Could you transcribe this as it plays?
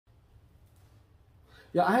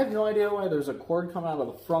Yeah, I have no idea why there's a cord coming out of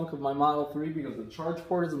the front of my Model 3 because the charge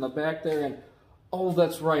port is in the back there, and oh,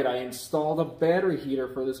 that's right, I installed a battery heater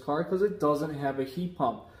for this car because it doesn't have a heat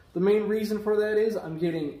pump. The main reason for that is I'm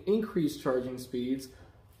getting increased charging speeds,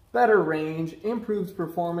 better range, improved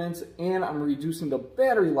performance, and I'm reducing the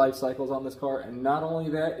battery life cycles on this car, and not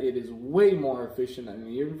only that, it is way more efficient than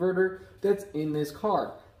the inverter that's in this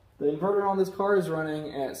car. The inverter on this car is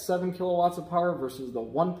running at 7 kilowatts of power versus the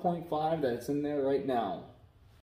 1.5 that's in there right now.